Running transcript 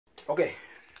Okay.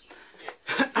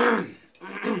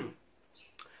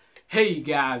 Hey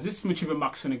guys, this is Muchibe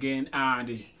Maxon again,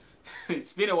 and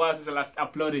it's been a while since I last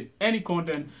uploaded any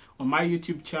content on my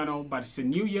YouTube channel, but it's a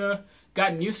new year,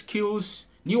 got new skills,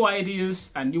 new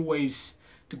ideas, and new ways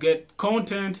to get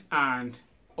content and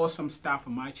awesome stuff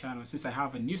on my channel since I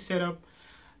have a new setup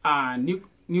and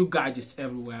new gadgets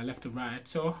everywhere, left and right.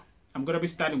 So I'm gonna be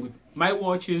starting with my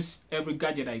watches, every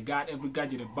gadget I got, every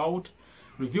gadget I bought,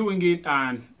 reviewing it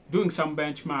and doing some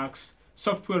benchmarks,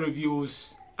 software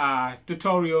reviews,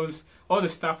 tutorials, all the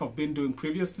stuff I've been doing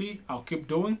previously, I'll keep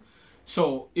doing.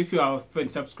 So if you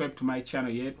haven't subscribed to my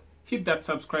channel yet, hit that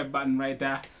subscribe button right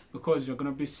there because you're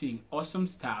gonna be seeing awesome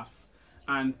stuff.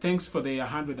 And thanks for the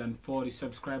 140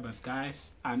 subscribers,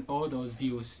 guys, and all those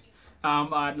views.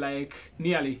 I'm at like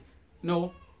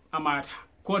I'm at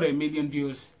 250,000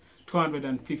 views,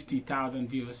 250,000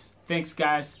 views. Thanks,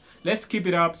 guys. Let's keep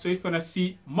it up. So if you wanna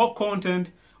see more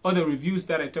content, or the reviews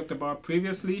that I talked about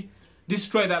previously,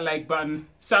 destroy that like button,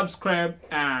 subscribe,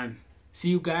 and see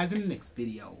you guys in the next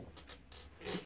video.